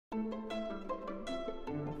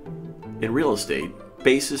In real estate,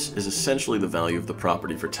 basis is essentially the value of the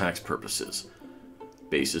property for tax purposes.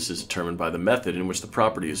 Basis is determined by the method in which the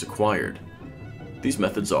property is acquired. These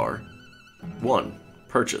methods are 1.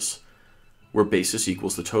 Purchase, where basis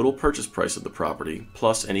equals the total purchase price of the property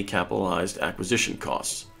plus any capitalized acquisition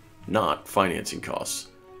costs, not financing costs.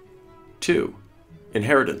 2.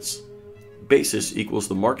 Inheritance, basis equals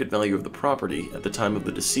the market value of the property at the time of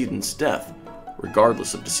the decedent's death,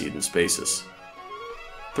 regardless of decedent's basis.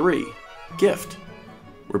 3. Gift,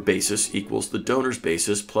 where basis equals the donor's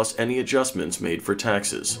basis plus any adjustments made for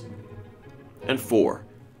taxes. And 4.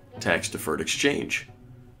 Tax-deferred exchange.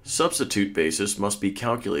 Substitute basis must be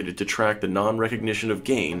calculated to track the non-recognition of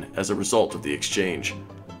gain as a result of the exchange.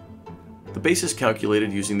 The basis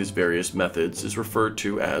calculated using these various methods is referred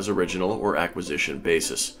to as original or acquisition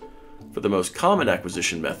basis. For the most common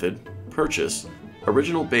acquisition method, purchase,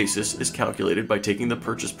 original basis is calculated by taking the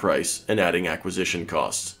purchase price and adding acquisition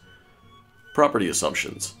costs. Property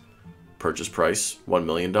assumptions. Purchase price, $1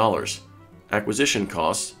 million. Acquisition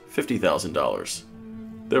costs, $50,000.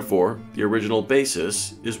 Therefore, the original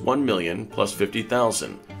basis is $1 million plus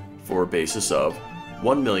 $50,000 for a basis of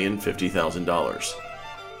 $1,050,000.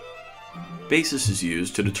 Basis is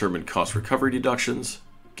used to determine cost recovery deductions,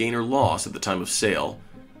 gain or loss at the time of sale,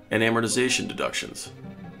 and amortization deductions.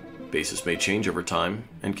 Basis may change over time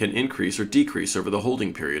and can increase or decrease over the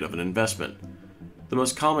holding period of an investment. The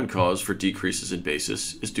most common cause for decreases in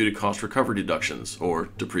basis is due to cost recovery deductions, or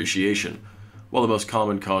depreciation, while the most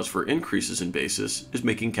common cause for increases in basis is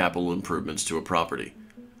making capital improvements to a property.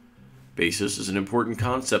 Basis is an important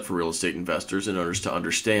concept for real estate investors and owners to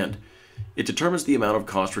understand. It determines the amount of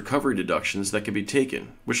cost recovery deductions that can be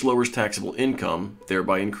taken, which lowers taxable income,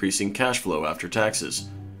 thereby increasing cash flow after taxes.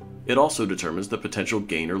 It also determines the potential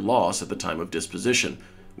gain or loss at the time of disposition,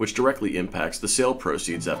 which directly impacts the sale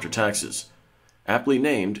proceeds after taxes. Aptly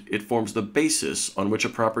named, it forms the basis on which a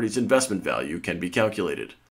property's investment value can be calculated.